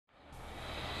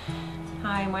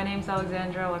Hi, my name is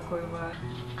Alexandra Lakoiva.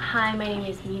 Hi, my name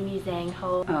is Mimi Zhang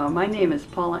Ho. My name is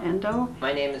Paula Endo.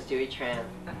 My name is Dewey Tran.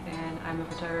 And I'm a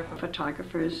photographer.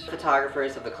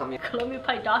 Photographers of the Columbia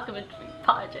Pike Documentary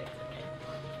Project.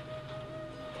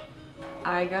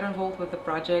 I got involved with the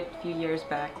project a few years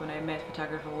back when I met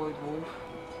photographer Lloyd Wolf.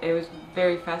 It was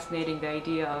very fascinating, the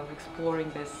idea of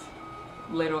exploring this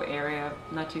little area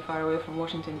not too far away from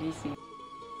Washington, D.C.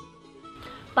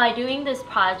 By doing this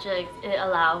project, it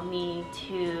allowed me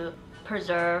to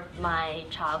preserve my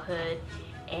childhood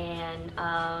and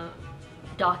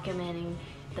documenting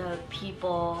the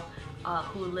people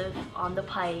who live on the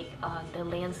Pike, the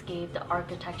landscape, the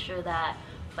architecture that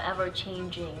forever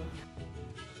changing.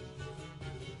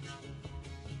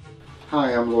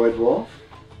 Hi, I'm Lloyd Wolf.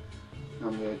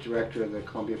 I'm the director of the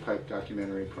Columbia Pike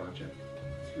Documentary Project.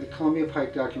 The Columbia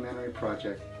Pike Documentary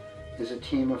Project is a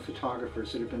team of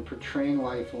photographers that have been portraying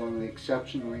life along the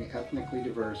exceptionally ethnically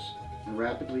diverse and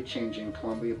rapidly changing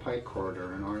Columbia Pike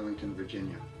corridor in Arlington,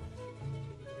 Virginia.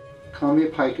 Columbia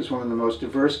Pike is one of the most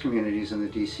diverse communities in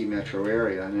the DC metro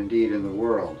area, and indeed in the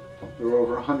world. There are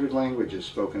over 100 languages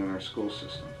spoken in our school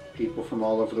system. People from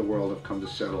all over the world have come to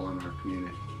settle in our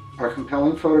community. Our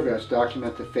compelling photographs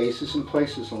document the faces and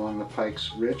places along the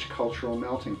Pike's rich cultural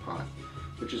melting pot,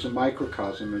 which is a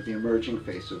microcosm of the emerging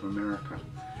face of America.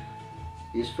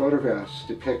 These photographs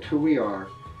depict who we are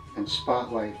and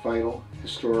spotlight vital,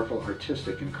 historical,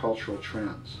 artistic, and cultural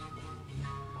trends.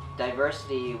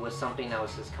 Diversity was something that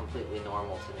was just completely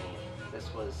normal to me.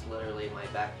 This was literally my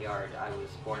backyard. I was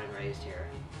born and raised here.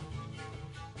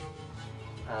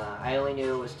 I only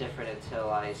knew it was different until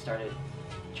I started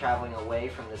traveling away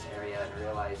from this area and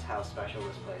realized how special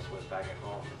this place was back at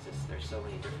home. It's just, there's so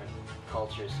many different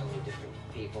cultures, so many different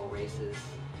people, races.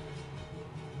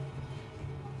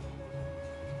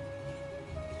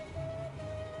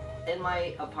 In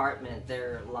my apartment,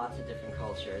 there are lots of different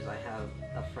cultures. I have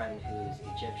a friend who's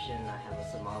Egyptian, I have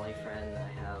a Somali friend, I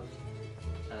have,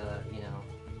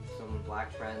 some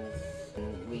black friends.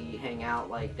 And we hang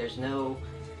out like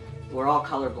we're all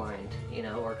colorblind,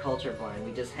 or culture blind.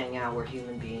 We just hang out, we're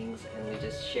human beings, and we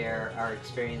just share our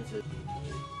experiences.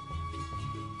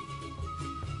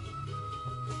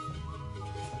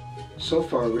 So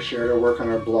far, we've shared our work on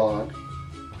our blog,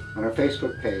 on our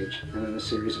Facebook page, and in a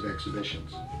series of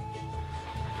exhibitions.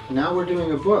 Now we're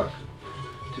doing a book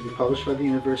to be published by the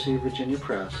University of Virginia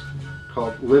Press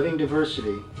called Living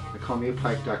Diversity, the Columbia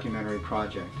Pike Documentary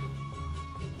Project.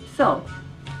 So,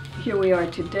 here we are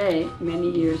today,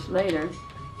 many years later,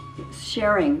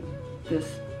 sharing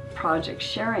this project,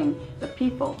 sharing the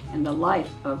people and the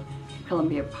life of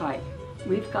Columbia Pike.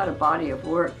 We've got a body of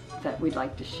work that we'd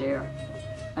like to share.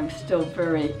 I'm still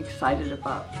very excited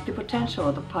about the potential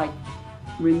of the Pike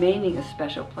remaining a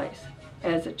special place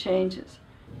as it changes.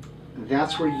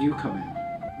 That's where you come in.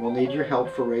 We'll need your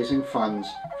help for raising funds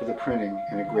for the printing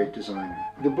and a great designer.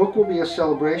 The book will be a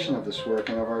celebration of this work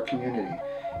and of our community.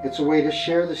 It's a way to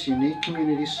share this unique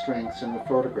community's strengths in the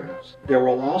photographs. There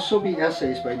will also be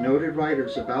essays by noted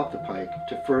writers about the Pike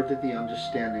to further the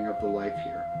understanding of the life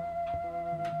here.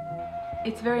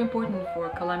 It's very important for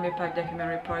Columbia Pike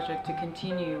Documentary Project to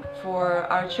continue for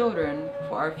our children,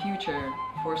 for our future,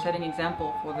 for setting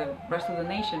example for the rest of the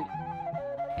nation.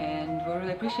 And we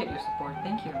really appreciate your support.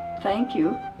 Thank you. Thank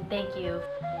you. Thank you.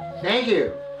 Thank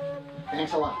you.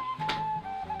 Thanks a lot.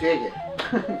 Dig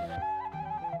it.